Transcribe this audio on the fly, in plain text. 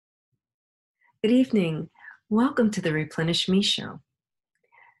Good evening. Welcome to the Replenish Me Show.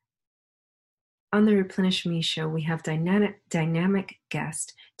 On the Replenish Me Show, we have dynamic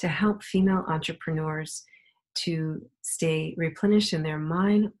guests to help female entrepreneurs to stay replenished in their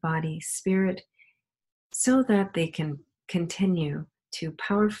mind, body, spirit, so that they can continue to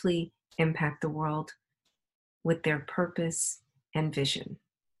powerfully impact the world with their purpose and vision.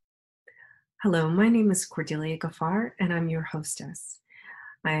 Hello, my name is Cordelia Gaffar, and I'm your hostess.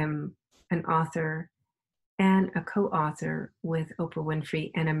 I am an author and a co-author with Oprah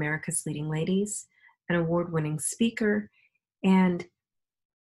Winfrey and America's Leading Ladies, an award-winning speaker, and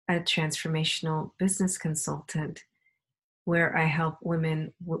a transformational business consultant where I help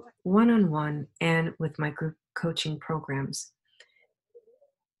women one-on-one and with my group coaching programs.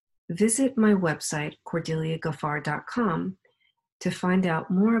 Visit my website, cordeliagaffar.com, to find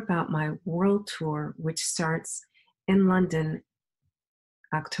out more about my world tour, which starts in London,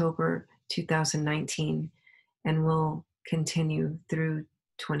 October 2019, and will continue through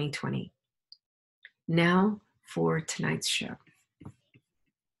 2020. Now for tonight's show.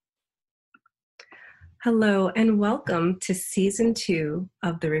 Hello and welcome to Season 2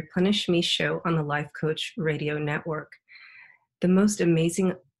 of the Replenish Me Show on the Life Coach Radio Network. The most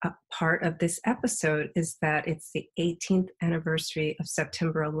amazing part of this episode is that it's the 18th anniversary of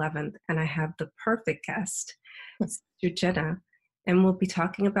September 11th, and I have the perfect guest, Sister Jenna, and we'll be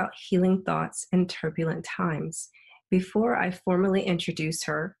talking about healing thoughts in turbulent times. Before I formally introduce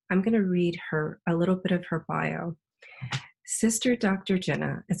her, I'm going to read her a little bit of her bio. Sister Dr.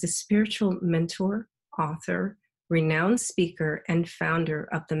 Jenna is a spiritual mentor, author, renowned speaker, and founder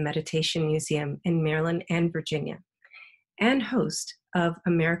of the Meditation Museum in Maryland and Virginia, and host of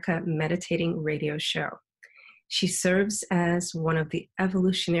America Meditating Radio Show. She serves as one of the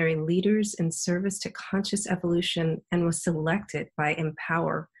evolutionary leaders in service to conscious evolution and was selected by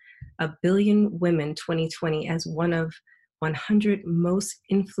Empower, a Billion Women 2020 as one of 100 most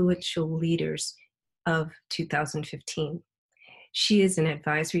influential leaders of 2015. She is an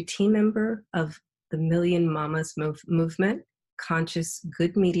advisory team member of the Million Mamas Movement, Conscious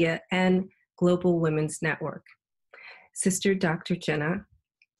Good Media, and Global Women's Network. Sister Dr. Jenna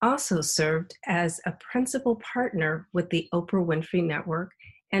also served as a principal partner with the Oprah Winfrey Network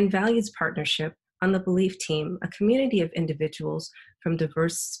and Values Partnership on the Belief Team, a community of individuals from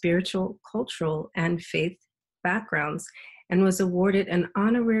diverse spiritual, cultural, and faith backgrounds, and was awarded an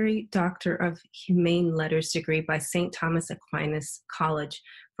honorary Doctor of Humane Letters degree by St. Thomas Aquinas College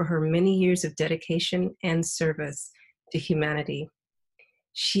for her many years of dedication and service to humanity.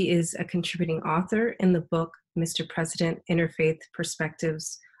 She is a contributing author in the book, Mr. President, Interfaith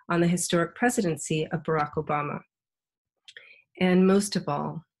Perspectives on the Historic Presidency of Barack Obama. And most of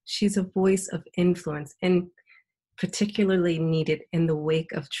all, she's a voice of influence and particularly needed in the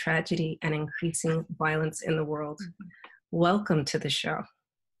wake of tragedy and increasing violence in the world. Welcome to the show.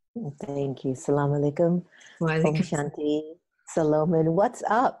 Thank you. Salam alaikum. Om Shanti. Salomon. What's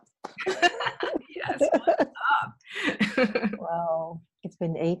up? Yes, what's up? Wow. It's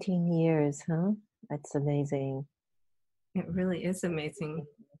been 18 years, huh? That's amazing. It really is amazing.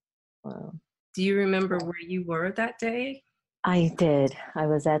 Wow. Do you remember where you were that day? I did. I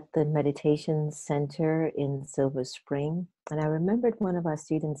was at the meditation center in Silver Spring, and I remembered one of our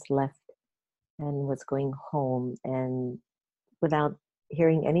students left and was going home, and without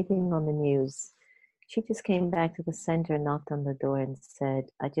hearing anything on the news, she just came back to the center, knocked on the door, and said,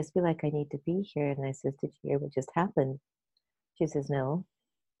 "I just feel like I need to be here." And I said, "Did you hear what just happened?" She says, "No."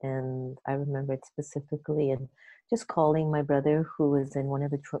 And I remember it specifically, and just calling my brother, who was in one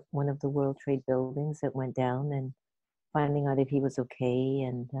of the World Trade buildings that went down, and finding out if he was okay.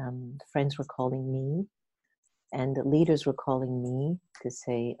 And friends were calling me, and the leaders were calling me to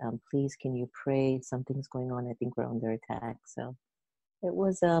say, "Please, can you pray? Something's going on. I think we're under attack." So it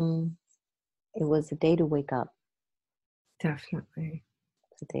was a day to wake up. Definitely.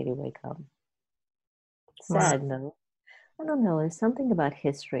 It's a day to wake up. Wow. Sad, though. I don't know. There's something about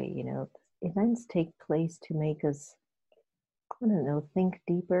history, events take place to make us, I don't know, think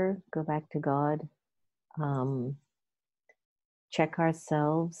deeper, go back to God, check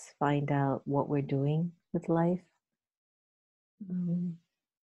ourselves, find out what we're doing with life. And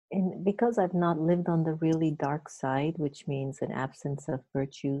because I've not lived on the really dark side, which means an absence of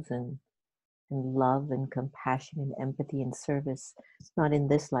virtues and love and compassion and empathy and service, not in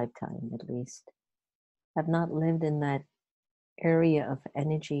this lifetime at least. I've not lived in that area of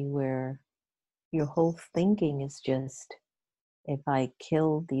energy where your whole thinking is just, if I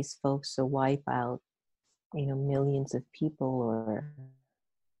kill these folks or wipe out, millions of people, or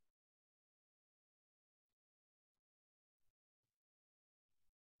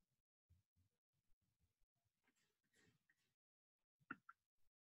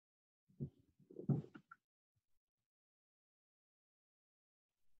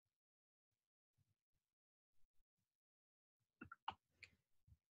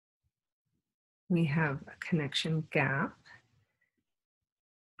we have a connection gap.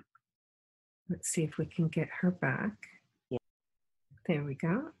 Let's see if we can get her back. Yeah. There we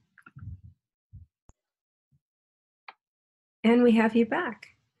go. And we have you back.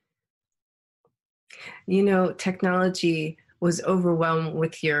 You know, technology was overwhelmed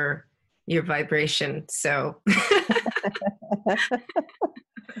with your vibration, so.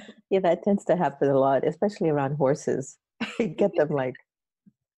 Yeah, that tends to happen a lot, especially around horses. You get them like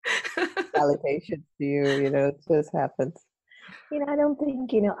salutations to you, it just happens. I don't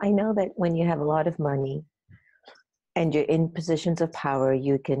think, I know that when you have a lot of money and you're in positions of power,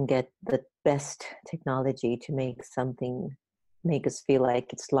 you can get the best technology to make us feel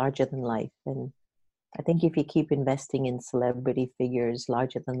like it's larger than life. And I think if you keep investing in celebrity figures,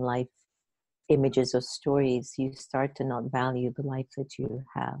 larger than life images or stories, you start to not value the life that you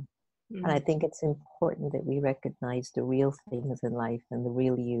have. Mm-hmm. And I think it's important that we recognize the real things in life and the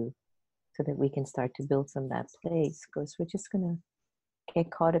real you, so that we can start to build from that place, because we're just going to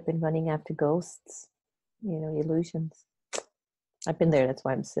get caught up in running after ghosts, illusions. I've been there. That's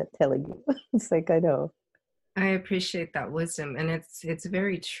why I'm telling you. It's like, I know. I appreciate that wisdom, and it's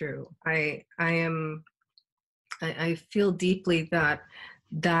very true. I feel deeply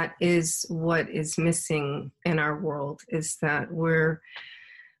that is what is missing in our world, is that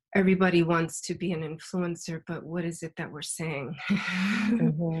everybody wants to be an influencer, but what is it that we're saying?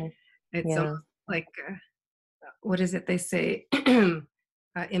 Mm-hmm. It's almost like, what is it they say?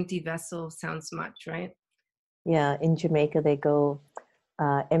 Empty vessel sounds much, right? Yeah, in Jamaica they go,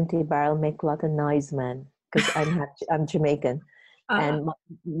 empty barrel make a lot of noise, man. Because I'm Jamaican, and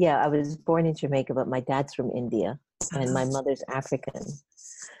I was born in Jamaica, but my dad's from India, and my mother's African.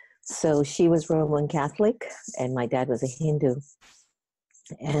 So she was Roman Catholic, and my dad was a Hindu.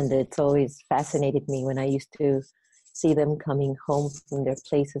 And it's always fascinated me when I used to see them coming home from their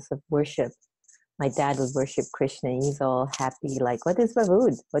places of worship. My dad would worship Krishna, and he's all happy, like, what is for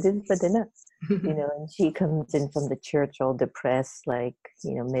food? What is for dinner? And she comes in from the church all depressed, like,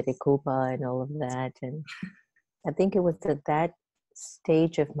 Mete Culpa and all of that. And I think it was at that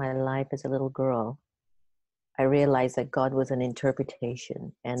stage of my life as a little girl, I realized that God was an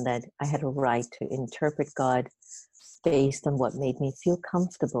interpretation, and that I had a right to interpret God based on what made me feel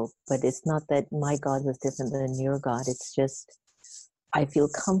comfortable. But it's not that my God was different than your God. It's just I feel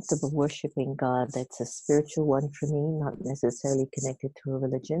comfortable worshiping God that's a spiritual one for me, not necessarily connected to a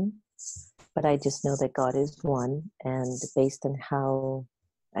religion. But I just know that God is one, and based on how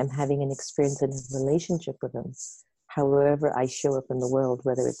I'm having an experience in a relationship with Him, however I show up in the world,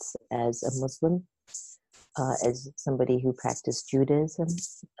 whether it's as a Muslim, as somebody who practiced Judaism,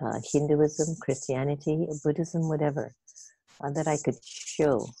 Hinduism, Christianity, Buddhism, whatever, that I could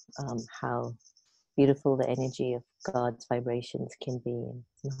show how beautiful the energy of God's vibrations can be. And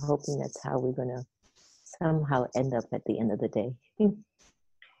I'm hoping that's how we're going to somehow end up at the end of the day.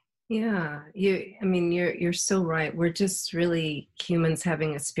 Yeah, you're so right. We're just really humans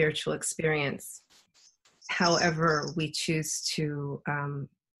having a spiritual experience, however we choose to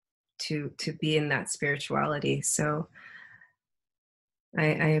be in that spirituality. So I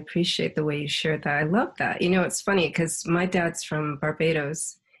appreciate the way you shared that. I love that. It's funny because my dad's from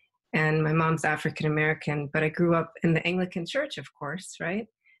Barbados and my mom's African American, but I grew up in the Anglican Church, of course, right?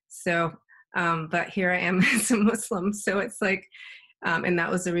 So, but here I am as a Muslim. So it's like, and that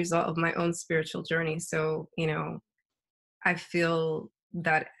was a result of my own spiritual journey. So, I feel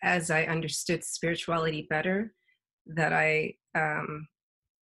that as I understood spirituality better, that I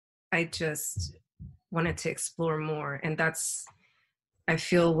just wanted to explore more. And I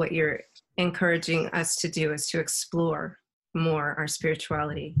feel what you're encouraging us to do is to explore more our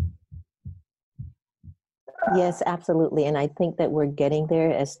spirituality. Yes, absolutely. And I think that we're getting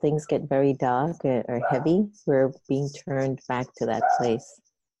there as things get very dark or heavy. We're being turned back to that place.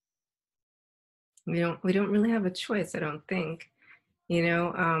 We don't really have a choice, I don't think.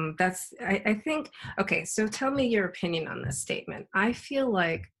 I think, okay, so tell me your opinion on this statement. I feel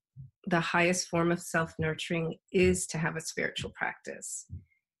like the highest form of self-nurturing is to have a spiritual practice.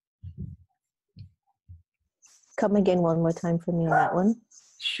 Come again one more time for me on that one.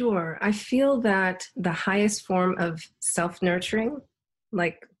 Sure. I feel that the highest form of self-nurturing,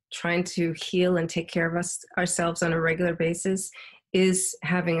 like trying to heal and take care of ourselves on a regular basis, is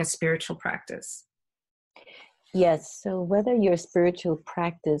having a spiritual practice. Yes. So whether your spiritual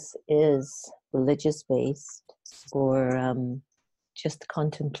practice is religious based or just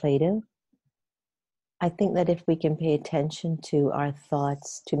contemplative, I think that if we can pay attention to our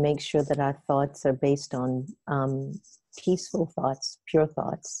thoughts, to make sure that our thoughts are based on peaceful thoughts, pure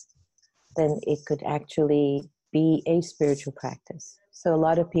thoughts, then it could actually be a spiritual practice. So a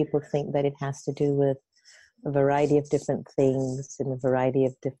lot of people think that it has to do with a variety of different things and a variety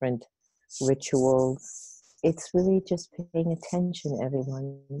of different rituals. It's really just paying attention,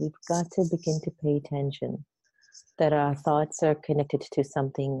 everyone. We've got to begin to pay attention that our thoughts are connected to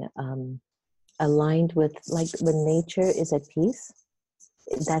something aligned with, like when nature is at peace.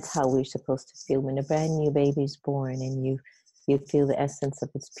 That's how we're supposed to feel when a brand new baby's born and you feel the essence of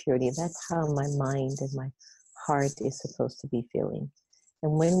its purity. That's how my mind and my heart is supposed to be feeling.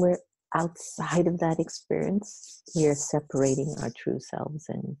 And when we're outside of that experience, we are separating our true selves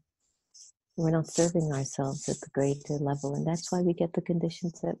and we're not serving ourselves at the greater level. And that's why we get the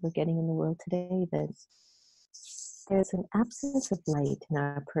conditions that we're getting in the world today, that there's an absence of light in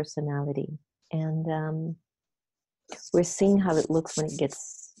our personality. And we're seeing how it looks when it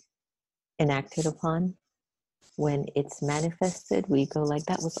gets enacted upon. When it's manifested, we go like,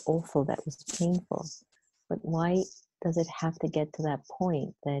 that was awful, that was painful. But why does it have to get to that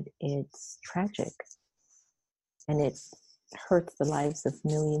point that it's tragic and it hurts the lives of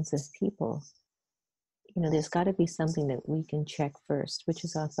millions of people? You know, there's got to be something that we can check first, which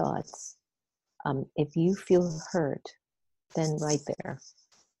is our thoughts. If you feel hurt, then right there.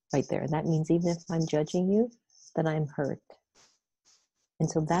 That means even if I'm judging you, that I'm hurt. And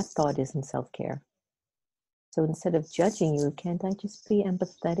so that thought isn't self-care. So instead of judging you, can't I just be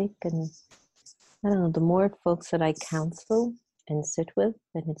empathetic? And I don't know, the more folks that I counsel and sit with,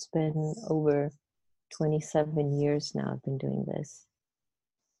 and it's been over 27 years now I've been doing this,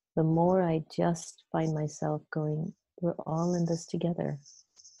 the more I just find myself going, we're all in this together.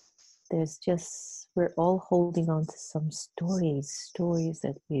 We're all holding on to some stories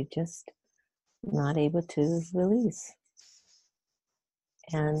that we're just not able to release.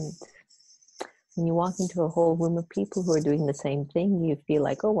 And when you walk into a whole room of people who are doing the same thing, you feel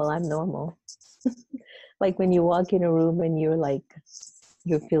like, oh, well, I'm normal. Like when you walk in a room and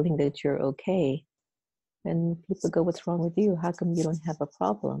you're feeling that you're okay, and people go, what's wrong with you? How come you don't have a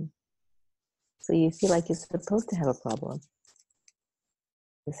problem? So you feel like you're supposed to have a problem,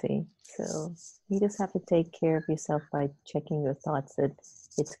 you see? So you just have to take care of yourself by checking your thoughts, that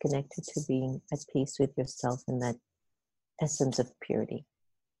it's connected to being at peace with yourself and that essence of purity.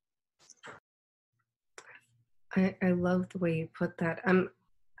 I love the way you put that. I'm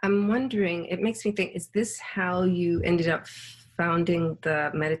wondering, it makes me think, is this how you ended up founding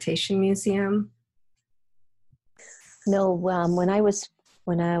the meditation museum? No, when I was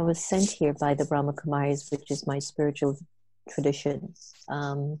sent here by the Brahma Kumaris, which is my spiritual tradition,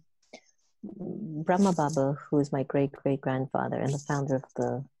 Brahma Baba, who is my great-great-grandfather and the founder of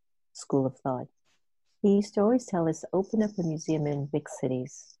the School of Thought, he used to always tell us, open up a museum in big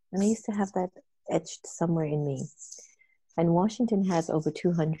cities. And I used to have that etched somewhere in me. And Washington has over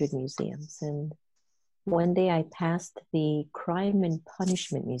 200 museums. And one day I passed the Crime and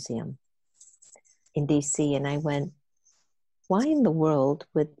Punishment Museum in DC, and I went, why in the world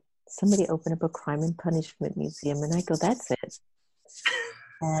would somebody open up a Crime and Punishment Museum? And I go, that's it.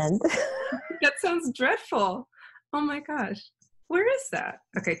 And that sounds dreadful. Oh my gosh. Where is that?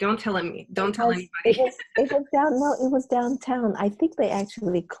 Okay, don't tell me. Don't tell anybody. It was downtown. I think they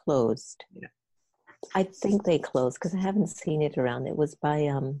actually closed. Yeah. I think they closed because I haven't seen it around. It was by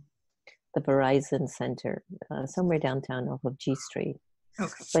the Verizon Center, somewhere downtown off of G Street.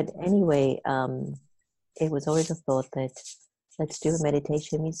 Okay. But anyway, it was always a thought that let's do a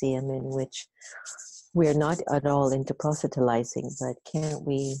meditation museum in which we're not at all into proselytizing, but can't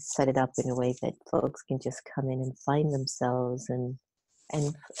we set it up in a way that folks can just come in and find themselves and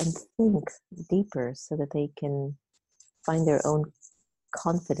think deeper so that they can find their own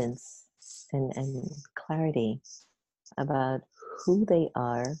confidence and clarity about who they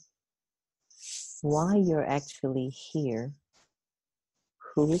are, why you're actually here,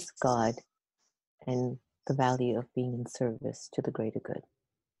 who is God, and the value of being in service to the greater good.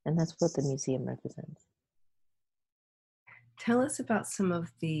 And that's what the museum represents. Tell us about some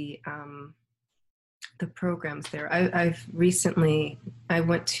of the programs there. I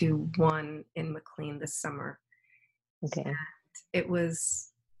went to one in McLean this summer. Okay. And it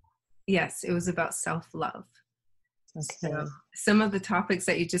was about self-love. Okay. So some of the topics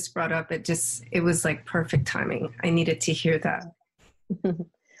that you just brought up, it was like perfect timing. I needed to hear that.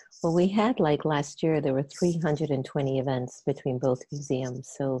 Well, we had, like last year, there were 320 events between both museums.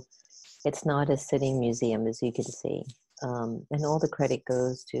 So it's not a sitting museum, as you can see. And all the credit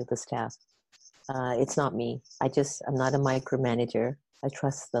goes to the staff. It's not me. I'm not a micromanager. I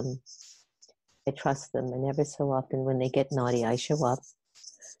trust them. And every so often when they get naughty, I show up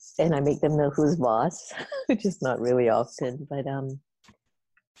and I make them know who's boss, which is not really often. But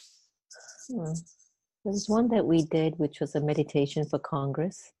There was one that we did, which was a meditation for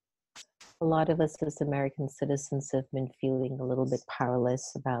Congress. A lot of us as American citizens have been feeling a little bit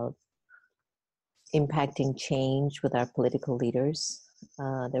powerless about impacting change with our political leaders.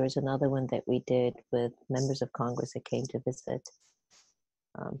 There was another one that we did with members of Congress that came to visit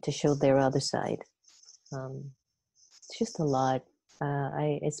to show their other side. It's just a lot.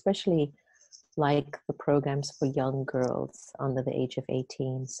 I especially like the programs for young girls under the age of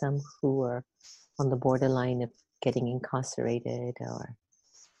 18, some who are on the borderline of getting incarcerated or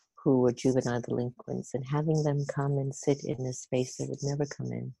who were juvenile delinquents, and having them come and sit in a space they would never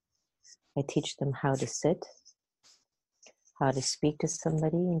come in. I teach them how to sit, how to speak to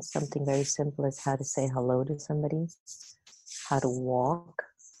somebody, and something very simple as how to say hello to somebody, how to walk,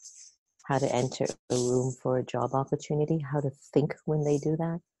 how to enter a room for a job opportunity, how to think when they do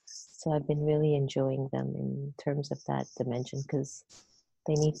that. So I've been really enjoying them in terms of that dimension because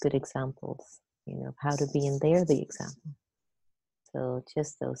they need good examples, of how to be, and they're the example. So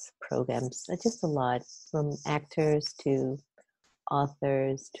just those programs are just a lot, from actors to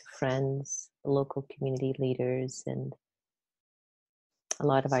authors to friends, local community leaders, and a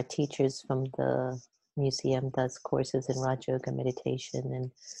lot of our teachers from the museum does courses in Raj Yoga meditation,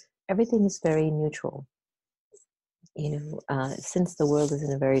 and everything is very neutral. Since the world is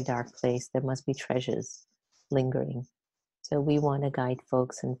in a very dark place, there must be treasures lingering. So we want to guide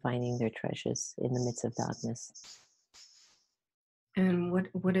folks in finding their treasures in the midst of darkness. And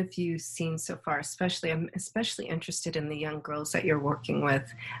what have you seen so far? I'm especially interested in the young girls that you're working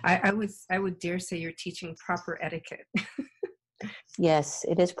with. I would dare say you're teaching proper etiquette. Yes,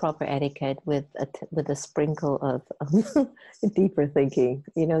 it is proper etiquette with a sprinkle of deeper thinking.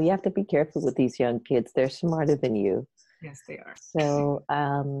 You have to be careful with these young kids. They're smarter than you. Yes, they are. So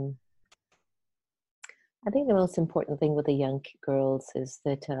I think the most important thing with the young girls is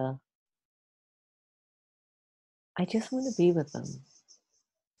that I just want to be with them.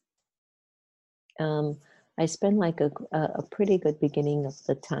 I spend like a pretty good beginning of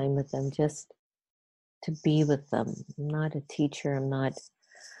the time with them just to be with them. I'm not a teacher. I'm not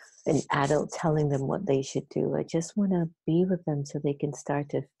an adult telling them what they should do. I just want to be with them so they can start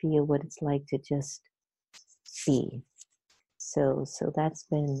to feel what it's like to just be. So that's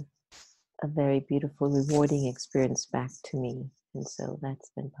been a very beautiful, rewarding experience back to me. And so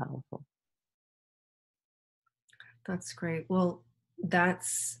that's been powerful. That's great. Well,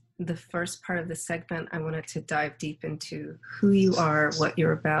 that's the first part of the segment. I wanted to dive deep into who you are, what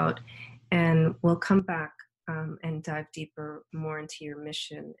you're about, and we'll come back and dive deeper more into your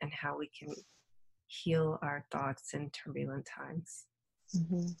mission and how we can heal our thoughts in turbulent times.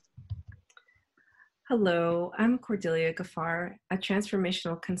 Mm-hmm. Hello, I'm Cordelia Gaffar, a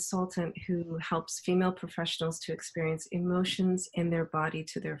transformational consultant who helps female professionals to experience emotions in their body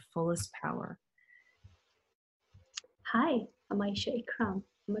to their fullest power. Hi, I'm Aisha Ikram.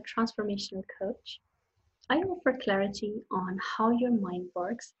 I'm a transformational coach. I offer clarity on how your mind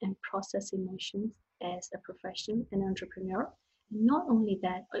works and process emotions as a professional and entrepreneur. And not only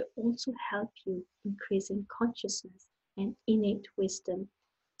that, I also help you increasing consciousness and innate wisdom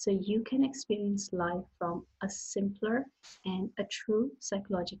so you can experience life from a simpler and a true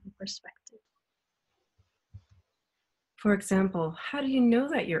psychological perspective. For example, how do you know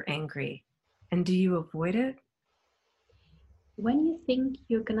that you're angry? And do you avoid it? When you think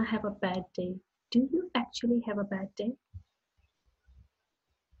you're going to have a bad day, do you actually have a bad day?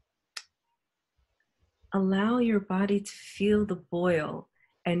 Allow your body to feel the boil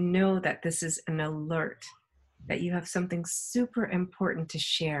and know that this is an alert, that you have something super important to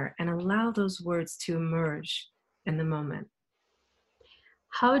share, and allow those words to emerge in the moment.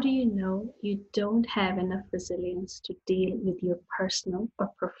 How do you know you don't have enough resilience to deal with your personal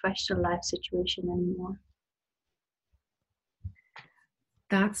or professional life situation anymore?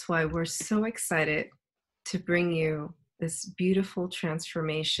 That's why we're so excited to bring you this beautiful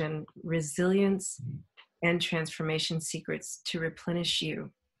transformation, resilience, and transformation secrets to replenish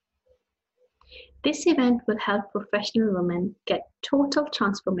you. This event will help professional women get total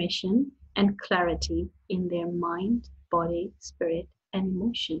transformation and clarity in their mind, body, spirit, and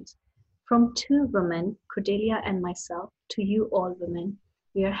emotions. From two women, Cordelia and myself, to you all women,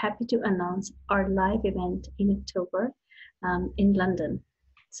 we are happy to announce our live event in October in London.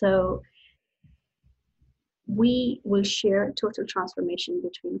 So we will share total transformation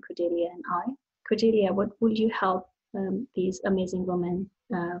between Cordelia and I. Cordelia, what will you help these amazing women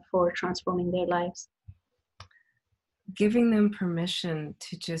for transforming their lives? Giving them permission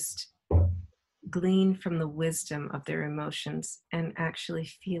to just glean from the wisdom of their emotions and actually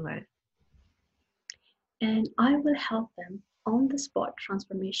feel it. And I will help them on the spot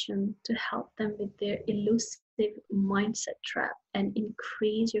transformation to help them with their elusive mindset trap and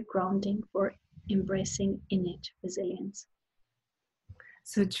increase your grounding for embracing innate resilience.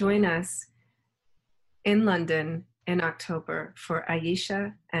 So join us in London in October for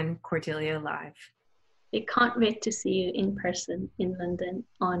Aisha and Cordelia Live. We can't wait to see you in person in London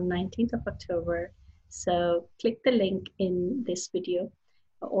on 19th of October. So click the link in this video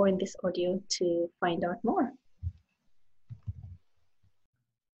or in this audio to find out more.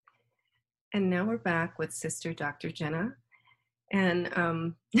 And now we're back with Sister Dr. Jenna. And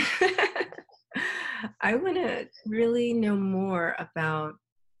I want to really know more about,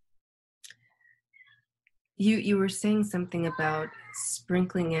 you were saying something about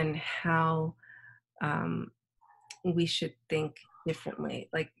sprinkling in how we should think differently.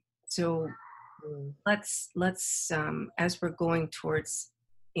 Like, so let's as we're going towards,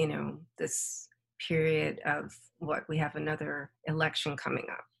 this period of we have another election coming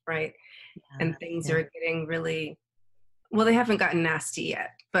up, right? And things are getting really, well, they haven't gotten nasty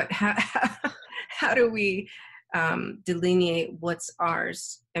yet, but how do we delineate what's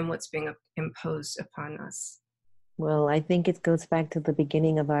ours and what's being imposed upon us? Well, I think it goes back to the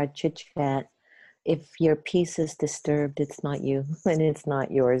beginning of our chit chat. If your peace is disturbed, it's not you and it's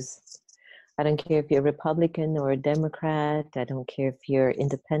not yours. I don't care if you're Republican or a Democrat. I don't care if you're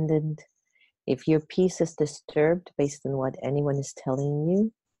independent. If your peace is disturbed based on what anyone is telling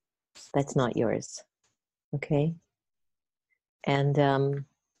you, that's not yours. Okay? And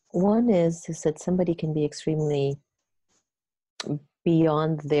one is that somebody can be extremely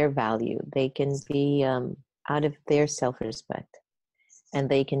beyond their value. They can be out of their self-respect. And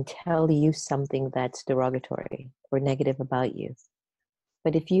they can tell you something that's derogatory or negative about you.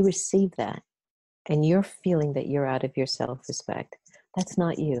 But if you receive that and you're feeling that you're out of your self-respect, that's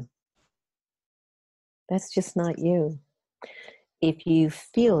not you. That's just not you. If you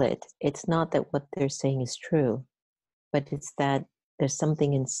feel it, it's not that what they're saying is true, but it's that there's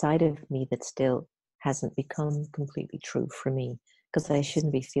something inside of me that still hasn't become completely true for me, because I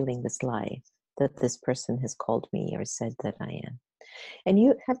shouldn't be feeling this lie that this person has called me or said that I am. And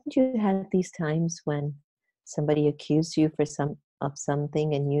haven't you had these times when somebody accused you of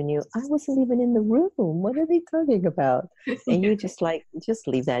something and you knew, I wasn't even in the room. What are they talking about? And you just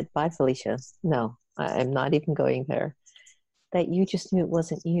leave that. Bye, Felicia. No, I'm not even going there. That you just knew it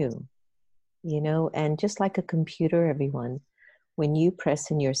wasn't you, and just like a computer, everyone, when you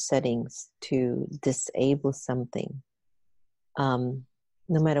press in your settings to disable something, no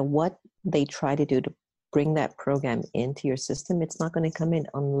matter what they try to do to bring that program into your system, it's not going to come in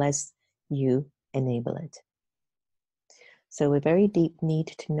unless you enable it. So a very deep need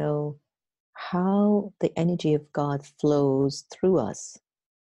to know how the energy of God flows through us,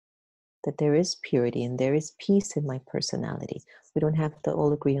 that there is purity and there is peace in my personality. We don't have to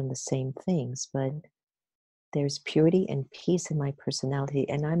all agree on the same things, but there's purity and peace in my personality,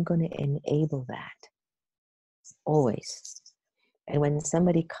 and I'm going to enable that always. And when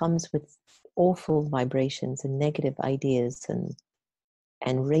somebody comes with awful vibrations and negative ideas and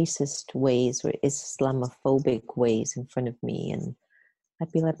racist ways or Islamophobic ways in front of me, and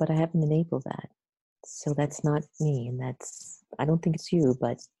I'd be like, but I haven't enabled that. So that's not me, and I don't think it's you,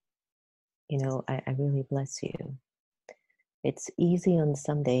 but I really bless you. It's easy on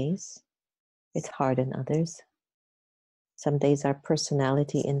some days. It's hard on others. Some days our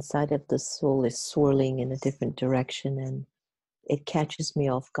personality inside of the soul is swirling in a different direction, and it catches me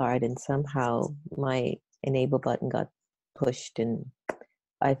off guard, and somehow my enable button got pushed, and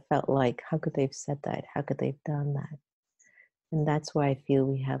I felt like, how could they have said that? How could they have done that? And that's why I feel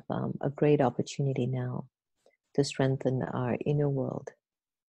we have a great opportunity now to strengthen our inner world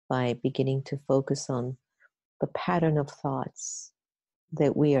by beginning to focus on the pattern of thoughts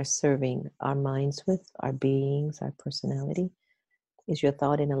that we are serving our minds with, our beings, our personality. Is your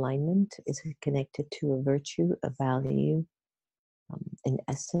thought in alignment? Is it connected to a virtue, a value, an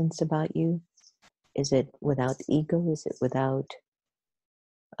essence about you? Is it without ego? Is it without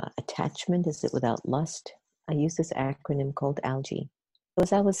attachment? Is it without lust? I use this acronym called ALGE.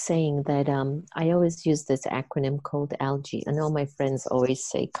 As I was saying that I always use this acronym called ALGE, and all my friends always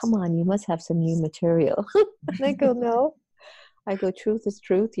say, come on, you must have some new material. And I go, no. I go, truth is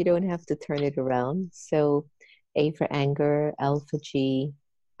truth. You don't have to turn it around. So A for anger, L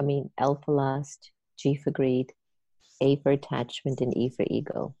for lust, G for greed, A for attachment, and E for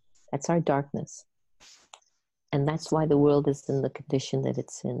ego. That's our darkness. And that's why the world is in the condition that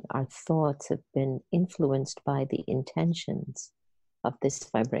it's in. Our thoughts have been influenced by the intentions of this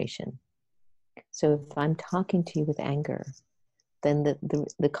vibration. So if I'm talking to you with anger, then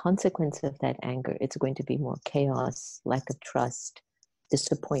the consequence of that anger, it's going to be more chaos, lack of trust,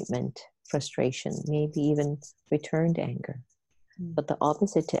 disappointment, frustration, maybe even returned anger. But the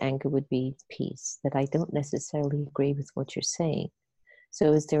opposite to anger would be peace, that I don't necessarily agree with what you're saying.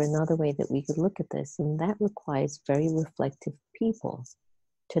 So is there another way that we could look at this? And that requires very reflective people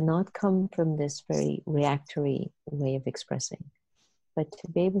to not come from this very reactory way of expressing, but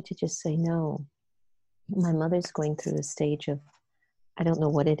to be able to just say, no, my mother's going through a stage of, I don't know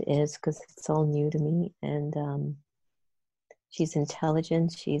what it is because it's all new to me. And she's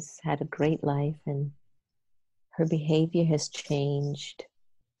intelligent. She's had a great life and her behavior has changed.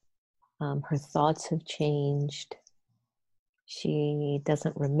 Her thoughts have changed. She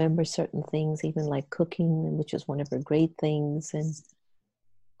doesn't remember certain things, even like cooking, which is one of her great things. And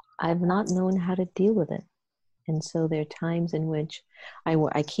I've not known how to deal with it. And so there are times in which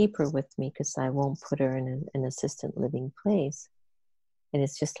I keep her with me because I won't put her in an assisted living place. And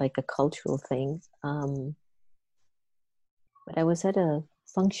it's just like a cultural thing. But I was at a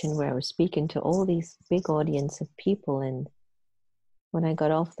function where I was speaking to all these big audience of people. And when I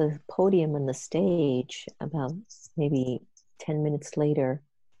got off the podium on the stage, about maybe 10 minutes later,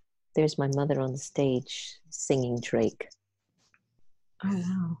 there's my mother on the stage singing Drake. Oh,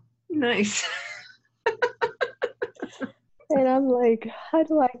 wow. Nice. And I'm like, how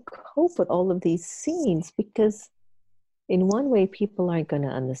do I cope with all of these scenes? Because in one way, people aren't going to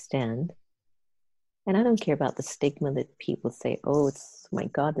understand. And I don't care about the stigma that people say, oh, it's, my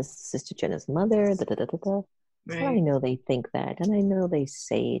God, this is Sister Jenna's mother, da da da da da. Right. So I know they think that, and I know they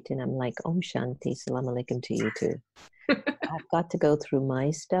say it, and I'm like, Om Shanti, Salam Alaikum to you too. I've got to go through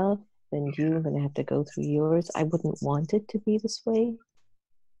my stuff, and you're going to have to go through yours. I wouldn't want it to be this way.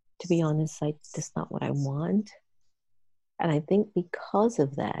 To be honest, that's not what I want. And I think because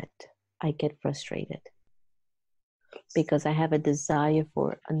of that, I get frustrated. Because I have a desire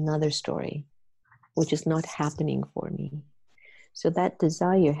for another story, which is not happening for me. So that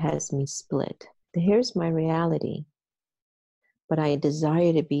desire has me split. Here's my reality, but I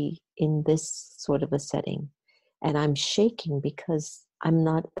desire to be in this sort of a setting. And I'm shaking because I'm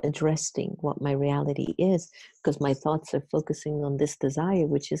not addressing what my reality is, because my thoughts are focusing on this desire,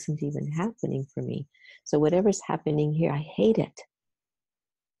 which isn't even happening for me. So whatever's happening here, I hate it.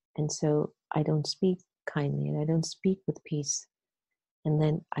 And so I don't speak kindly and I don't speak with peace. And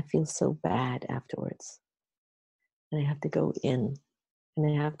then I feel so bad afterwards. And I have to go in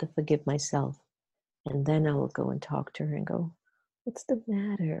and I have to forgive myself. And then I will go and talk to her and go, what's the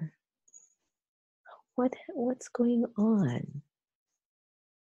matter? What's going on?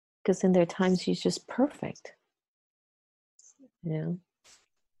 Because then there are times she's just perfect. Yeah.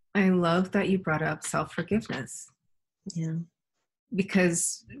 I love that you brought up self-forgiveness. Yeah.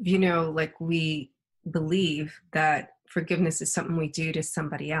 Because, like we believe that forgiveness is something we do to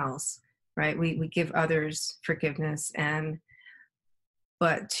somebody else, right? We give others forgiveness,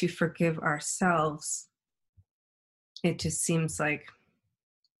 but to forgive ourselves, it just seems like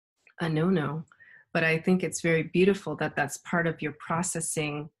a no-no. But I think it's very beautiful that that's part of your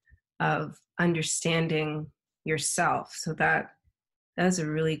processing of understanding yourself. So that is a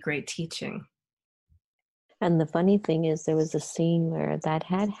really great teaching. And the funny thing is, there was a scene where that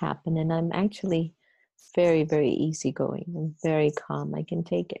had happened, and I'm actually very, very easygoing. I'm very calm. I can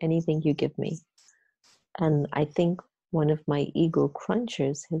take anything you give me. And I think one of my ego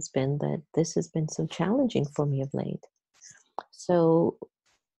crunchers has been that this has been so challenging for me of late. So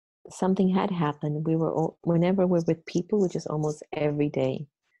something had happened. Whenever we're with people, which is almost every day,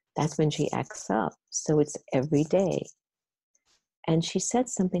 that's when she acts up. So it's every day. And she said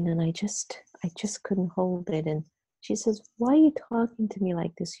something and I just couldn't hold it. And she says, why are you talking to me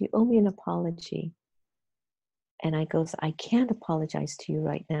like this? You owe me an apology. And I goes, I can't apologize to you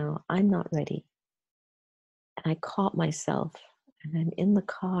right now. I'm not ready. And I caught myself and I'm in the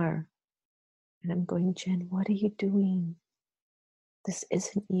car and I'm going, Jen, what are you doing? This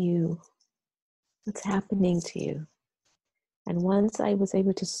isn't you. What's happening to you? And once I was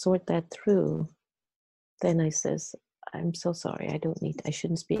able to sort that through, then I says, I'm so sorry. I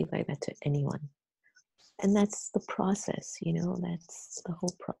shouldn't speak like that to anyone. And that's the process, that's the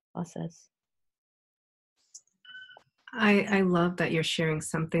whole process. I love that you're sharing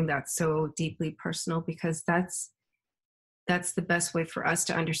something that's so deeply personal, because that's the best way for us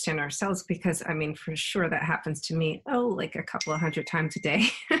to understand ourselves. Because for sure that happens to me, like a couple of 100 times a day.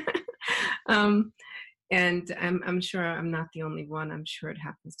 And I'm sure I'm not the only one. I'm sure it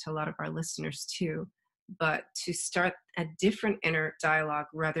happens to a lot of our listeners too. But to start a different inner dialogue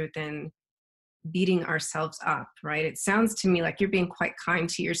rather than beating ourselves up, right? It sounds to me like you're being quite kind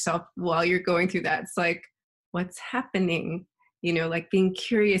to yourself while you're going through that. It's like, what's happening? like being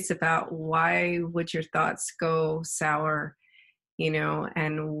curious about why would your thoughts go sour,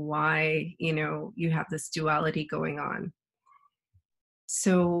 and why, you have this duality going on.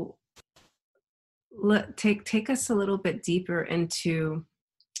 So take us a little bit deeper into,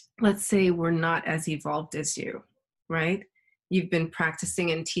 let's say we're not as evolved as you, right? You've been practicing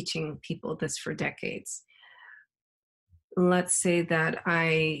and teaching people this for decades. Let's say that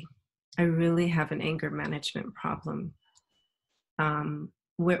I really have an anger management problem.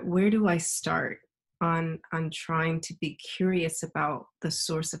 Where do I start on trying to be curious about the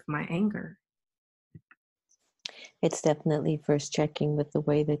source of my anger? It's definitely first checking with the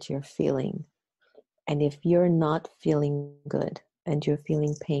way that you're feeling. And if you're not feeling good and you're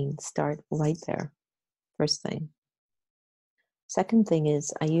feeling pain, start right there. First thing. Second thing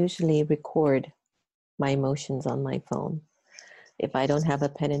is, I usually record my emotions on my phone. If I don't have a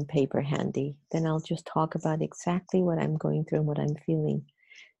pen and paper handy, then I'll just talk about exactly what I'm going through and what I'm feeling.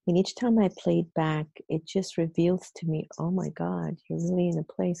 And each time I play it back, it just reveals to me, oh my God, you're really in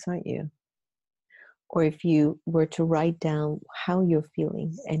a place, aren't you? Or if you were to write down how you're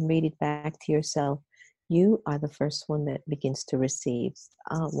feeling and read it back to yourself, you are the first one that begins to receive,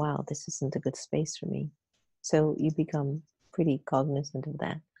 oh, wow, this isn't a good space for me. So you become pretty cognizant of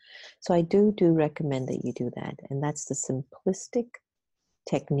that. So I do recommend that you do that. And that's the simplistic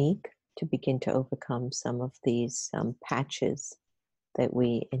technique to begin to overcome some of these patches that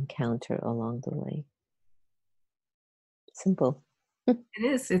we encounter along the way. Simple. It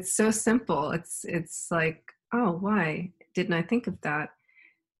is. It's so simple. It's like, oh, why didn't I think of that?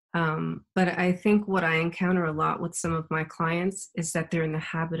 But I think what I encounter a lot with some of my clients is that they're in the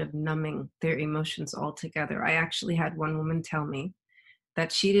habit of numbing their emotions altogether. I actually had one woman tell me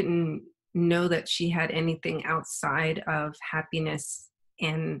that she didn't know that she had anything outside of happiness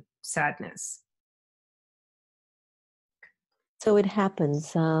and sadness. So it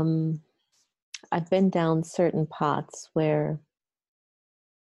happens. I've been down certain paths where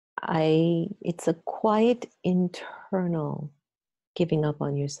it's a quiet internal giving up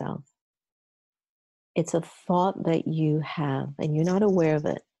on yourself. It's a thought that you have and you're not aware of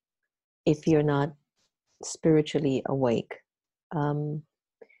it if you're not spiritually awake.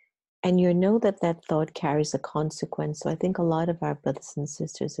 And you know that that thought carries a consequence. So I think a lot of our brothers and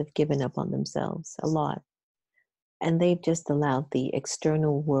sisters have given up on themselves, a lot. And they've just allowed the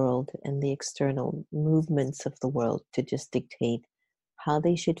external world and the external movements of the world to just dictate how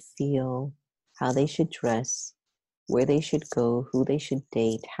they should feel, how they should dress, where they should go, who they should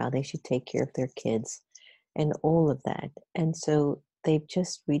date, how they should take care of their kids, and all of that. And so they've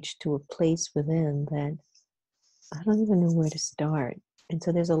just reached to a place within that I don't even know where to start. And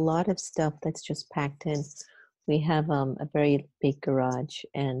so there's a lot of stuff that's just packed in. We have a very big garage,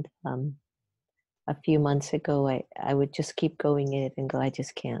 and a few months ago, I would just keep going in it and go, I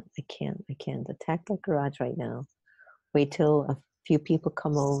just can't, I can't attack that garage right now. Wait till a few people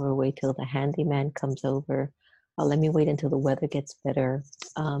come over, wait till the handyman comes over. Let me wait until the weather gets better.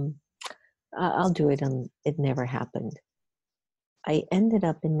 I'll do it, and it never happened. I ended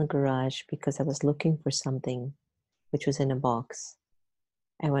up in the garage because I was looking for something which was in a box.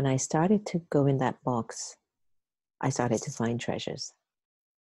 And when I started to go in that box, I started to find treasures.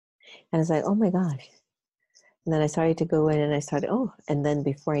 And I was like, oh my gosh. And then I started to go in and I started, and then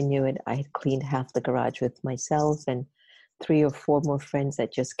before I knew it, I had cleaned half the garage with myself and 3 or 4 more friends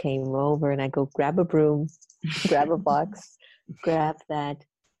that just came over, and I go grab a broom, grab a box, grab that.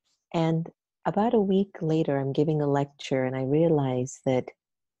 And about a week later, I'm giving a lecture and I realized that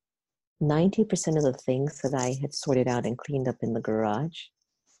 90% of the things that I had sorted out and cleaned up in the garage,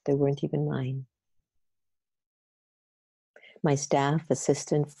 they weren't even mine. My staff,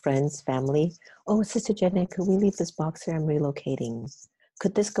 assistant, friends, family. Oh, Sister Jenna, could we leave this box here? I'm relocating.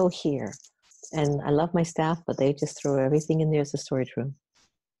 Could this go here? And I love my staff, but they just throw everything in there as a storage room.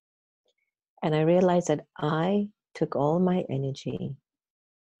 And I realized that I took all my energy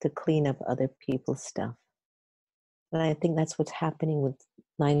to clean up other people's stuff. And I think that's what's happening with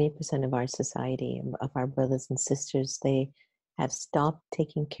 90% of our society, of our brothers and sisters. They have stopped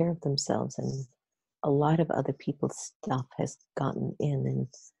taking care of themselves, and a lot of other people's stuff has gotten in, and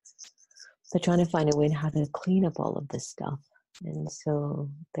they're trying to find a way how to clean up all of this stuff. And so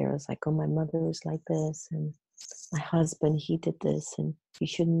there was like, oh, my mother was like this, and my husband, he did this, and you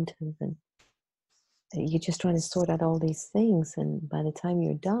shouldn't have. And you're just trying to sort out all these things, and by the time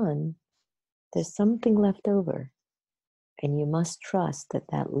you're done, there's something left over. And you must trust that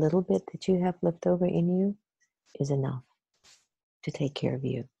that little bit that you have left over in you is enough to take care of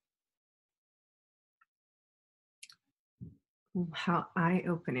you. How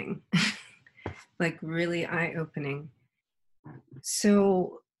eye-opening. Like really eye-opening.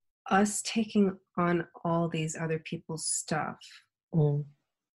 So us taking on all these other people's stuff, Mm.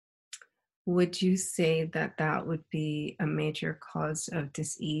 would you say that that would be a major cause of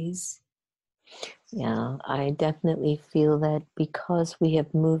dis-ease? Yeah, I definitely feel that because we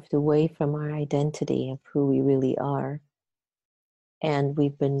have moved away from our identity of who we really are, and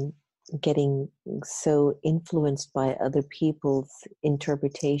we've been getting so influenced by other people's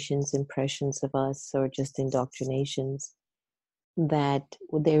interpretations, impressions of us, or just indoctrinations, that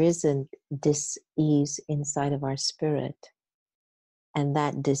there isn't dis-ease inside of our spirit. And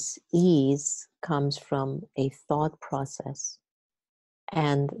that dis-ease comes from a thought process.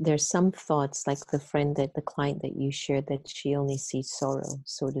 And there's some thoughts, like the client that you shared, that she only sees sorrow,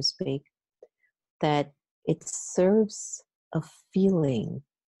 so to speak, that it serves a feeling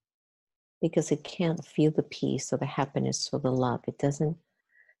because it can't feel the peace or the happiness or the love. It doesn't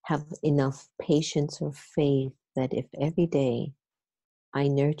have enough patience or faith that if every day I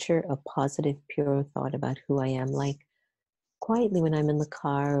nurture a positive, pure thought about who I am, like quietly when I'm in the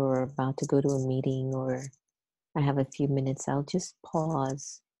car or about to go to a meeting or I have a few minutes, I'll just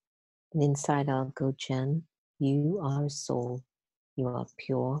pause. And inside I'll go, Jen, you are soul. You are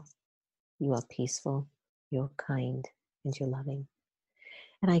pure. You are peaceful. You're kind. And you're loving.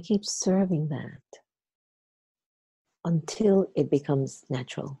 And I keep serving that until it becomes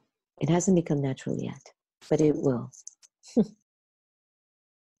natural. It hasn't become natural yet, but it will.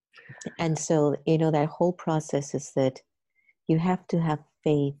 And so, that whole process is that you have to have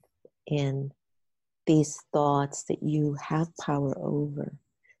faith in these thoughts that you have power over.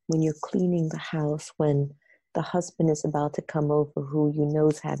 When you're cleaning the house, when the husband is about to come over who you know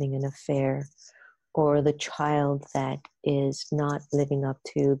is having an affair, or the child that is not living up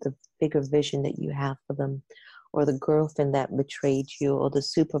to the bigger vision that you have for them, or the girlfriend that betrayed you, or the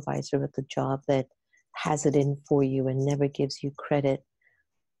supervisor at the job that has it in for you and never gives you credit.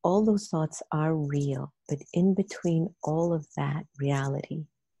 All those thoughts are real, but in between all of that reality,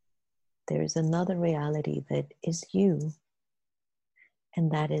 there's another reality that is you,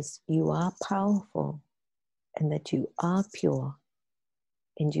 and that is you are powerful, and that you are pure,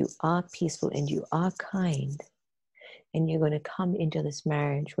 and you are peaceful, and you are kind, and you're going to come into this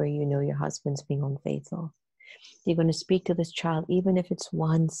marriage where you know your husband's being unfaithful. You're going to speak to this child, even if it's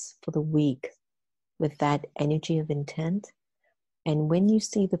once for the week, with that energy of intent. And when you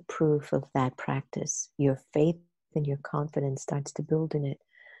see the proof of that practice, your faith and your confidence starts to build in it.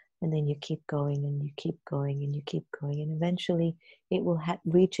 And then you keep going and you keep going and you keep going. And eventually it will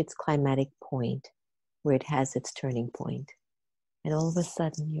reach its climatic point where it has its turning point. And all of a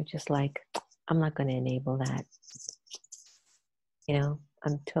sudden you're just like, I'm not going to enable that.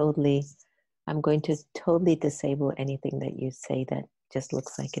 I'm going to totally disable anything that you say that just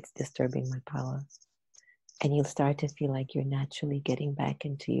looks like it's disturbing my power. And you'll start to feel like you're naturally getting back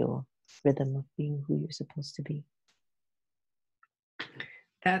into your rhythm of being who you're supposed to be.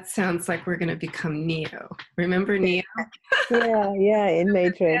 That sounds like we're going to become Neo. Remember Neo? Yeah, in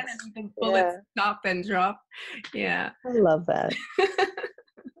Matrix. And the bullets stop and drop. Yeah. I love that.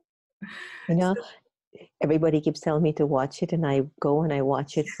 Everybody keeps telling me to watch it, and I go and I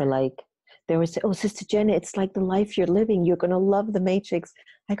watch it for they would say, oh, Sister Jenna, it's like the life you're living. You're going to love the Matrix.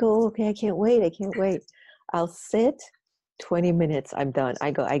 I go, oh, okay, I can't wait. I'll sit 20 minutes. I'm done.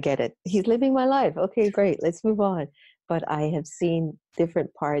 I go, I get it. He's living my life. Okay, great. Let's move on. But I have seen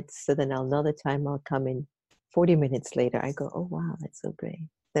different parts. So then another time I'll come in 40 minutes later. I go, oh, wow, that's so great.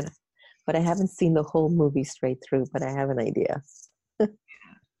 But I haven't seen the whole movie straight through, but I have an idea.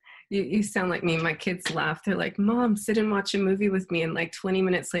 You sound like me. My kids laugh. They're like, Mom, sit and watch a movie with me. And 20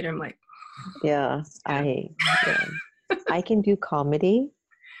 minutes later, I'm like, yeah. I can do comedy,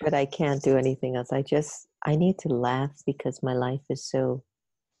 but I can't do anything else. I need to laugh because my life is so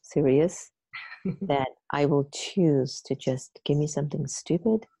serious that I will choose to just give me something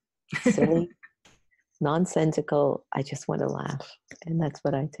stupid, silly, nonsensical. I just want to laugh. And that's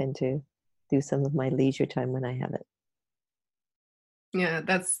what I tend to do some of my leisure time when I have it. Yeah,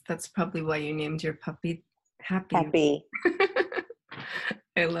 that's probably why you named your puppy Happy. Happy.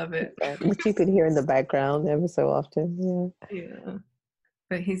 I love it. Which you could hear in the background ever so often. Yeah.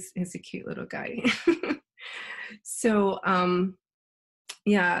 But he's a cute little guy. So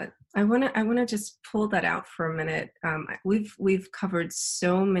yeah, I wanna just pull that out for a minute. We've covered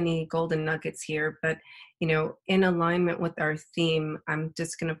so many golden nuggets here, but in alignment with our theme, I'm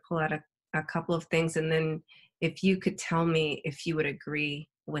just gonna pull out a couple of things, and then if you could tell me if you would agree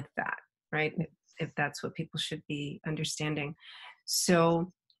with that, right? If that's what people should be understanding.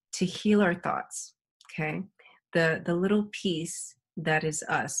 So to heal our thoughts, okay? The little piece that is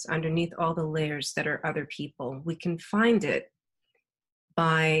us, underneath all the layers that are other people. We can find it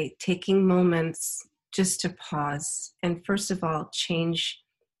by taking moments just to pause and, first of all, change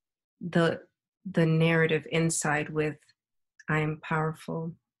the narrative inside with, I am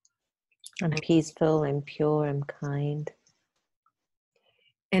powerful. I'm peaceful, I'm pure, I'm kind.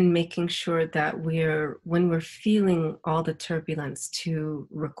 And making sure that when we're feeling all the turbulence, to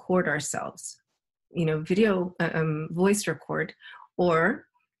record ourselves, video, voice record, or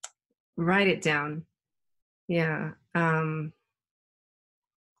write it down. Yeah.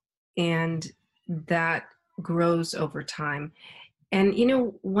 And that grows over time. And,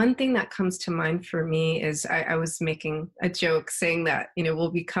 one thing that comes to mind for me is I was making a joke saying that,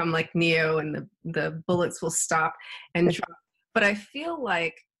 we'll become like Neo and the bullets will stop and drop. But I feel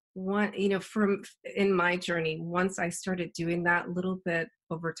like from in my journey, once I started doing that little bit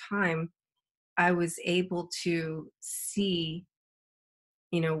over time, I was able to see,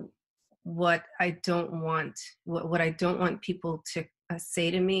 what I don't want, what I don't want people to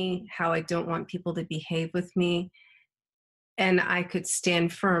say to me, how I don't want people to behave with me. And I could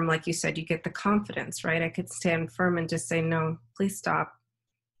stand firm. Like you said, you get the confidence, right? I could stand firm and just say, no, please stop.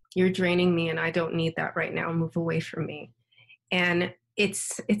 You're draining me and I don't need that right now. Move away from me. And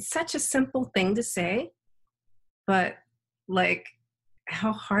it's such a simple thing to say, but like,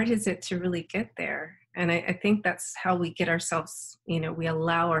 how hard is it to really get there? And I think that's how we get ourselves, we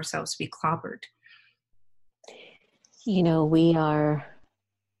allow ourselves to be clobbered. We are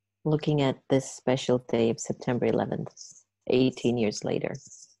looking at this special day of September 11th, 18 years later.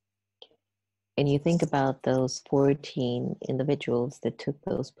 And you think about those 14 individuals that took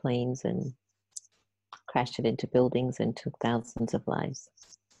those planes and crashed it into buildings and took thousands of lives.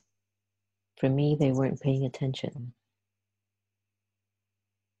 For me, they weren't paying attention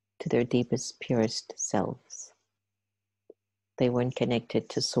to their deepest, purest selves. They weren't connected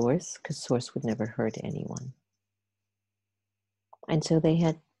to Source, because Source would never hurt anyone. And so they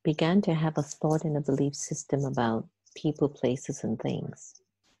had began to have a thought and a belief system about people, places, and things.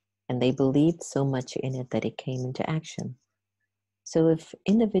 And they believed so much in it that it came into action. So if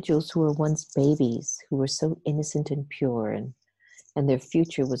individuals who were once babies, who were so innocent and pure, and their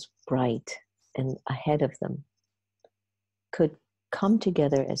future was bright and ahead of them, could come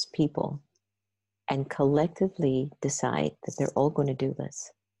together as people and collectively decide that they're all going to do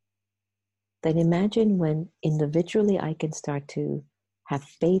this, then imagine when individually I can start to have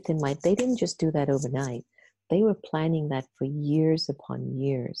faith in they didn't just do that overnight. They were planning that for years upon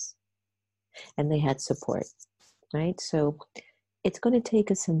years. And they had support, right? So it's going to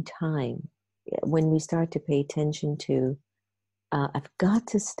take us some time when we start to pay attention to, I've got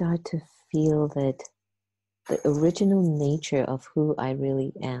to start to feel that the original nature of who I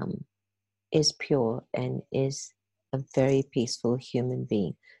really am is pure and is a very peaceful human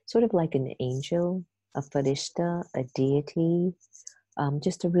being, sort of like an angel, a farishta, a deity,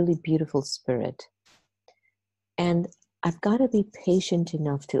 just a really beautiful spirit. And I've got to be patient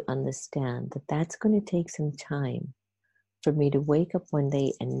enough to understand that that's going to take some time for me to wake up one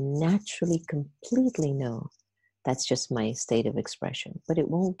day and naturally, completely know that's just my state of expression. But it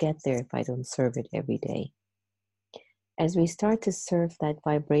won't get there if I don't serve it every day. As we start to serve that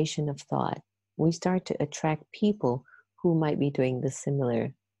vibration of thought, we start to attract people who might be doing the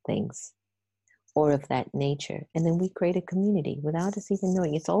similar things or of that nature. And then we create a community without us even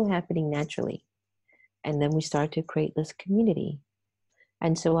knowing. It's all happening naturally. And then we start to create this community.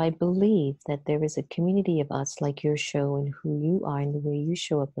 And so I believe that there is a community of us, like your show and who you are and the way you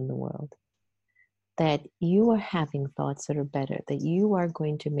show up in the world, that you are having thoughts that are better, that you are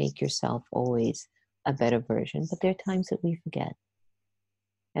going to make yourself always a better version. But there are times that we forget.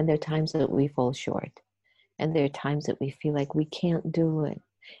 And there are times that we fall short. And there are times that we feel like we can't do it.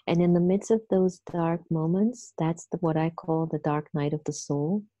 And in the midst of those dark moments, that's what I call the dark night of the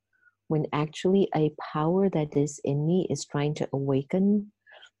soul, when actually a power that is in me is trying to awaken,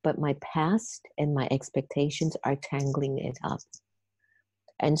 but my past and my expectations are tangling it up.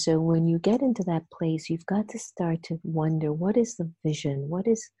 And so when you get into that place, you've got to start to wonder, what is the vision? What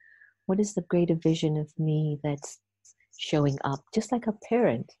is the greater vision of me that's showing up? Just like a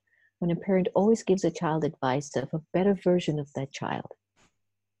parent, when a parent always gives a child advice of a better version of that child,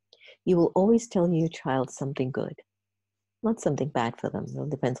 you will always tell your child something good. Not something bad for them. It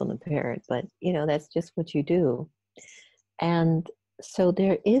depends on the parent, but that's just what you do. And so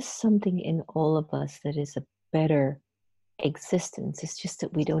there is something in all of us that is a better existence. It's just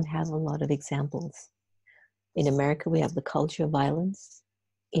that we don't have a lot of examples. In America, we have the culture of violence.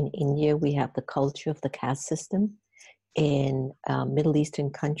 In India, we have the culture of the caste system. In Middle Eastern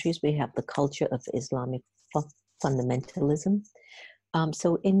countries, we have the culture of Islamic fundamentalism.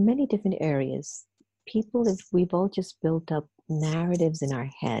 So in many different areas, we've all just built up narratives in our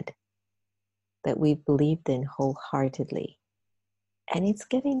head that we've believed in wholeheartedly, and it's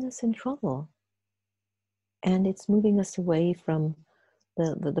getting us in trouble, and it's moving us away from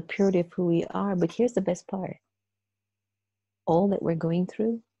the purity of who we are. But here's the best part: all that we're going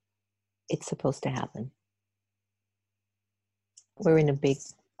through, it's supposed to happen. We're in a big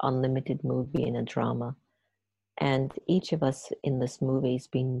unlimited movie and a drama, and each of us in this movie is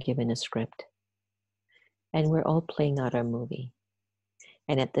being given a script, and we're all playing out our movie.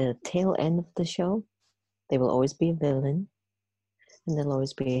 And at the tail end of the show, there will always be a villain and there'll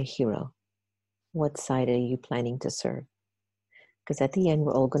always be a hero. What side are you planning to serve? Because at the end,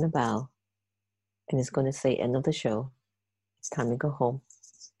 we're all going to bow, and it's going to say, end of the show. It's time to go home.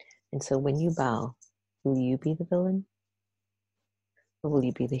 And so when you bow, will you be the villain or will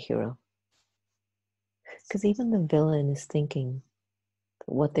you be the hero? Because even the villain is thinking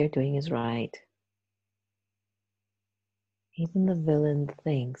that what they're doing is right. Even the villain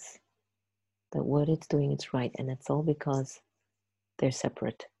thinks that what it's doing is right, and it's all because they're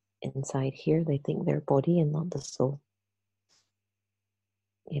separate. Inside here, they think they're body and not the soul.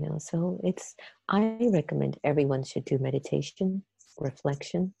 So I recommend everyone should do meditation,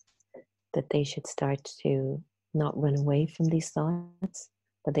 reflection, that they should start to not run away from these thoughts,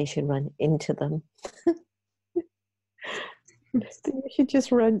 but they should run into them. You should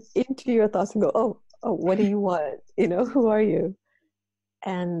just run into your thoughts and go, oh, what do you want? Who are you?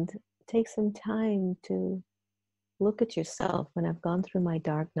 And take some time to look at yourself. When I've gone through my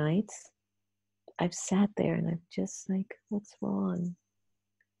dark nights, I've sat there and I've just like, what's wrong?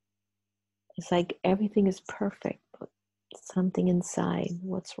 It's like everything is perfect, but something inside,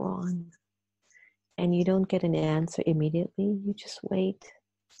 what's wrong? And you don't get an answer immediately. You just wait.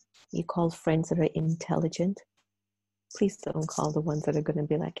 You call friends that are intelligent. Please don't call the ones that are going to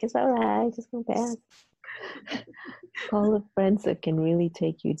be like, it's all right, just go back. Call the friends that can really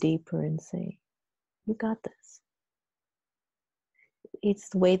take you deeper and say, you got this. It's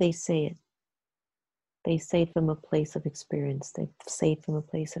the way they say it. They say it from a place of experience. They say it from a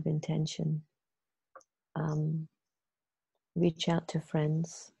place of intention. Reach out to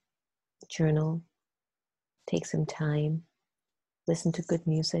friends, journal, take some time, listen to good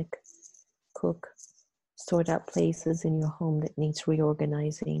music, cook, sort out places in your home that needs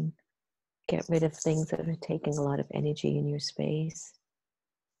reorganizing, get rid of things that are taking a lot of energy in your space,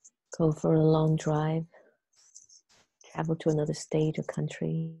 go for a long drive, travel to another state or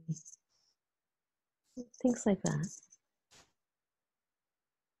country, things like that.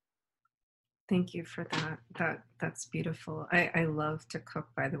 Thank you for that. That's beautiful. I love to cook,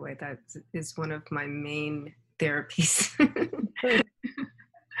 by the way. That is one of my main therapies.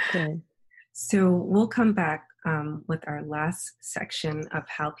 Good. So we'll come back with our last section of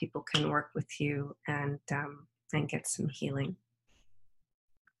how people can work with you and get some healing.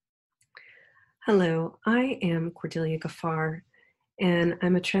 Hello, I am Cordelia Gaffar, and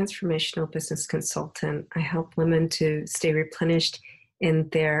I'm a transformational business consultant. I help women to stay replenished in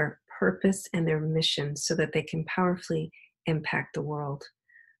their purpose and their mission so that they can powerfully impact the world.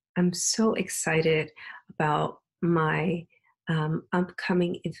 I'm so excited about my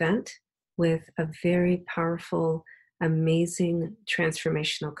upcoming event with a very powerful, amazing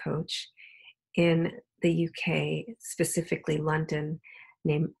transformational coach in the UK, specifically London,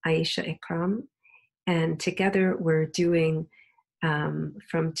 named Aisha Ikram. And together we're doing,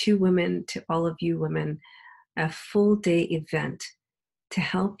 from two women to all of you women, a full day event to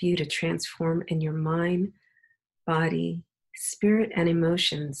help you to transform in your mind, body, spirit, and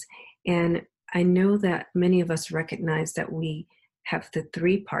emotions. And I know that many of us recognize that we have the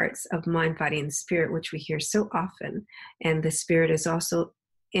three parts of mind, body, and spirit, which we hear so often. And the spirit is also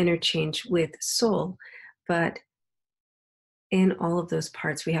interchanged with soul. But in all of those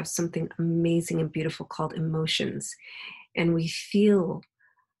parts, we have something amazing and beautiful called emotions. And we feel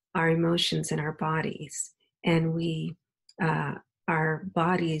our emotions in our bodies. And our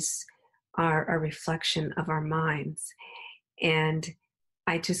bodies are a reflection of our minds. And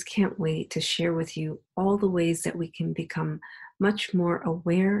I just can't wait to share with you all the ways that we can become much more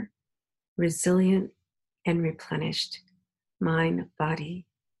aware, resilient, and replenished, mind, body,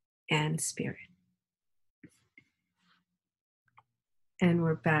 and spirit. And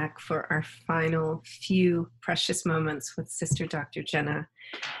we're back for our final few precious moments with Sister Dr. Jenna.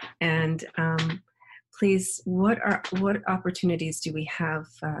 And please, what opportunities do we have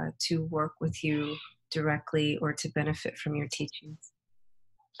to work with you directly or to benefit from your teachings?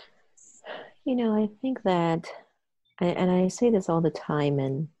 I think that, and I say this all the time,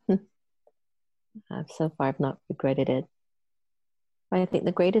 and so far I've not regretted it. I think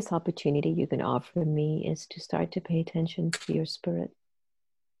the greatest opportunity you can offer me is to start to pay attention to your spirit.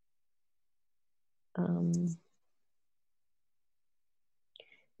 You've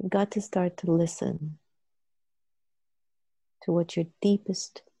got to start to listen to what your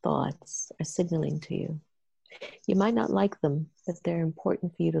deepest thoughts are signaling to you. You might not like them, but they're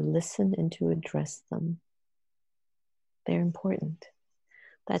important for you to listen and to address them. They're important.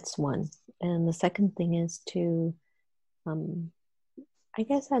 That's one. And the second thing is to, I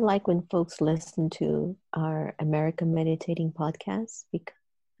guess I like when folks listen to our America Meditating podcast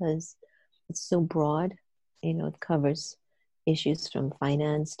because it's so broad. You know, it covers issues from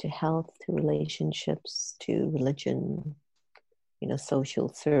finance to health to relationships to religion, you know, social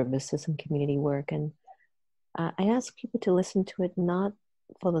services and community work. And I ask people to listen to it not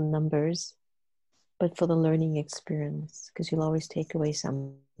for the numbers, but for the learning experience, because you'll always take away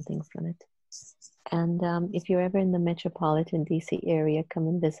something from it. And if you're ever in the metropolitan DC area, come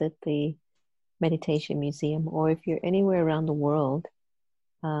and visit the Meditation Museum, or if you're anywhere around the world,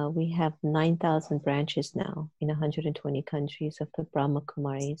 we have 9,000 branches now in 120 countries of the Brahma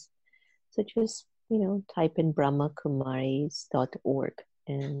Kumaris. So just, you know, type in brahmakumaris.org,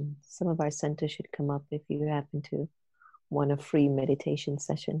 and some of our centers should come up if you happen to want a free meditation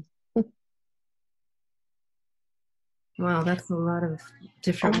session. Wow, that's a lot of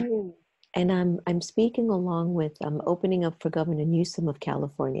different. Oh, and I'm speaking along with opening up for Governor Newsom of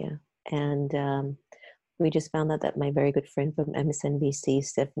California, and we just found out that my very good friend from MSNBC,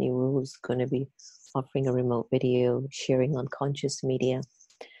 Stephanie Wu, is going to be offering a remote video sharing on conscious media.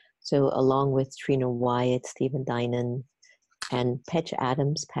 So along with Trina Wyatt, Stephen Dinan, and Patch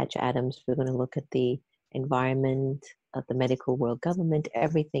Adams, we're going to look at the environment, of the medical world, government,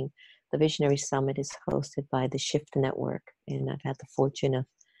 everything. The Visionary Summit is hosted by the Shift Network, and I've had the fortune of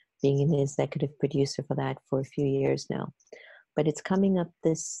being an executive producer for that for a few years now. But it's coming up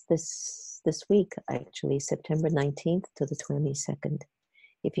this week, actually, September 19th to the 22nd.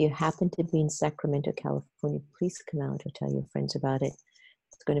 If you happen to be in Sacramento, California, please come out or tell your friends about it.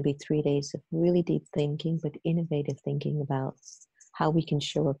 It's going to be 3 days of really deep thinking, but innovative thinking about how we can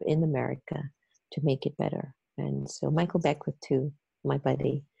show up in America to make it better. And so Michael Beckwith, too, my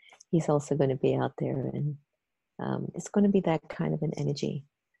buddy, he's also going to be out there. And it's going to be that kind of an energy.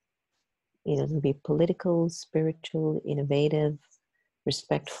 You know, it'll be political, spiritual, innovative,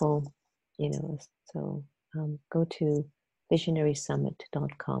 respectful, you know. So go to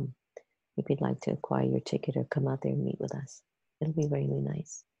visionarysummit.com if you'd like to acquire your ticket or come out there and meet with us. It'll be really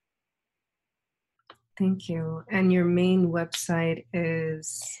nice. Thank you. And your main website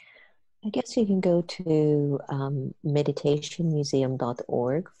is? I guess you can go to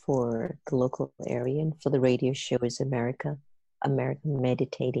meditationmuseum.org for the local area, and for the radio show is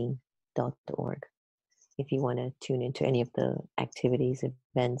americanmeditating.org. If you want to tune into any of the activities,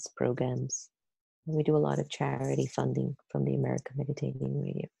 events, programs. We do a lot of charity funding from the American Meditating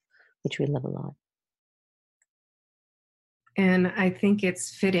Radio, which we love a lot. And I think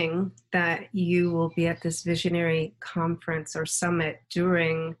it's fitting that you will be at this visionary conference or summit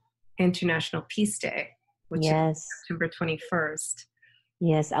during International Peace Day, which is September 21st.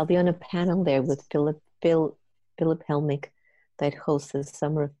 Yes, I'll be on a panel there with Philip Helmick that hosts the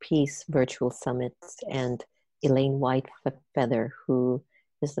Summer of Peace virtual summits, and Elaine White-Feather, who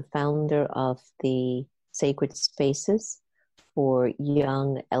is the founder of the Sacred Spaces for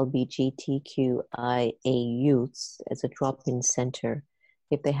young LGBTQIA youths as a drop-in center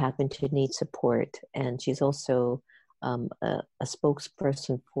if they happen to need support. And she's also a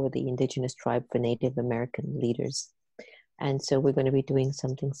spokesperson for the Indigenous Tribe for Native American leaders. And so we're going to be doing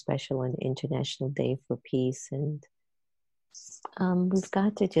something special on International Day for Peace. And we've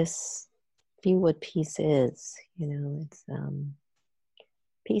got to just view what peace is. You know, it's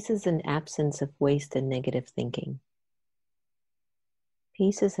peace is an absence of waste and negative thinking.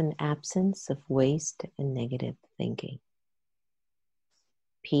 Peace is an absence of waste and negative thinking.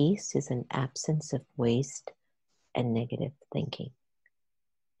 Peace is an absence of waste and negative thinking.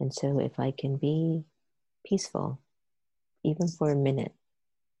 And so if I can be peaceful, even for a minute,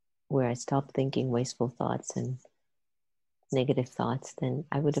 where I stop thinking wasteful thoughts and negative thoughts, then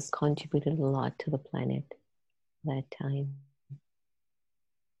I would have contributed a lot to the planet that time.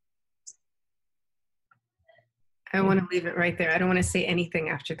 I want to leave it right there. I don't want to say anything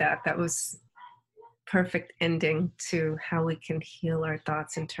after that. That was perfect ending to how we can heal our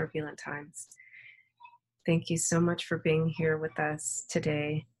thoughts in turbulent times. Thank you so much for being here with us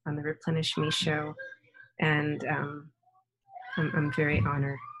today on the Replenish Me show. And I'm very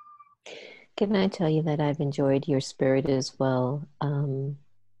honored. Can I tell you that I've enjoyed your spirit as well?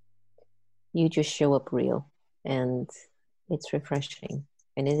 You just show up real. And it's refreshing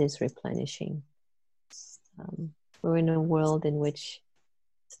and it is replenishing. We're in a world in which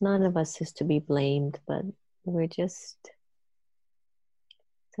none of us is to be blamed, but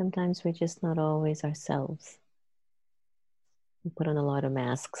sometimes we're just not always ourselves. We put on a lot of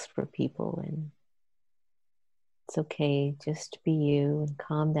masks for people, and it's okay just to be you and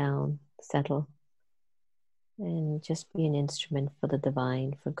calm down, settle, and just be an instrument for the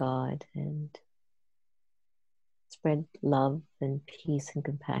divine, for God, and spread love and peace and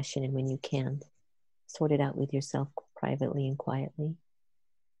compassion. And when you can't, sort it out with yourself privately and quietly.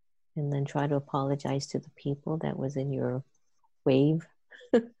 And then try to apologize to the people that was in your wave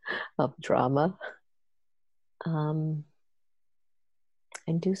of drama.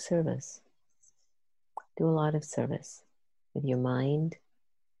 And do service. Do a lot of service with your mind,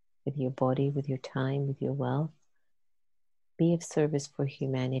 with your body, with your time, with your wealth. Be of service for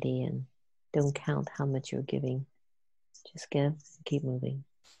humanity and don't count how much you're giving. Just give and keep moving.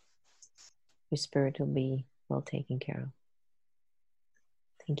 Your spirit will be well taken care of.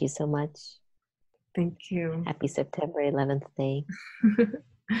 Thank you so much. Thank you. Happy September 11th day.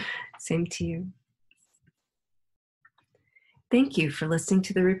 Same to you. Thank you for listening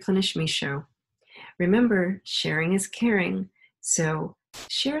to the Replenish Me Show. Remember, sharing is caring, so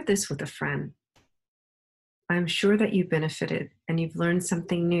share this with a friend. I'm sure that you benefited and you've learned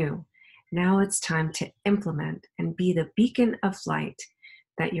something new. Now it's time to implement and be the beacon of light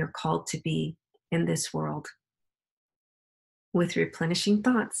that you're called to be in this world. With replenishing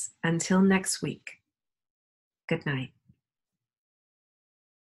thoughts, until next week, good night.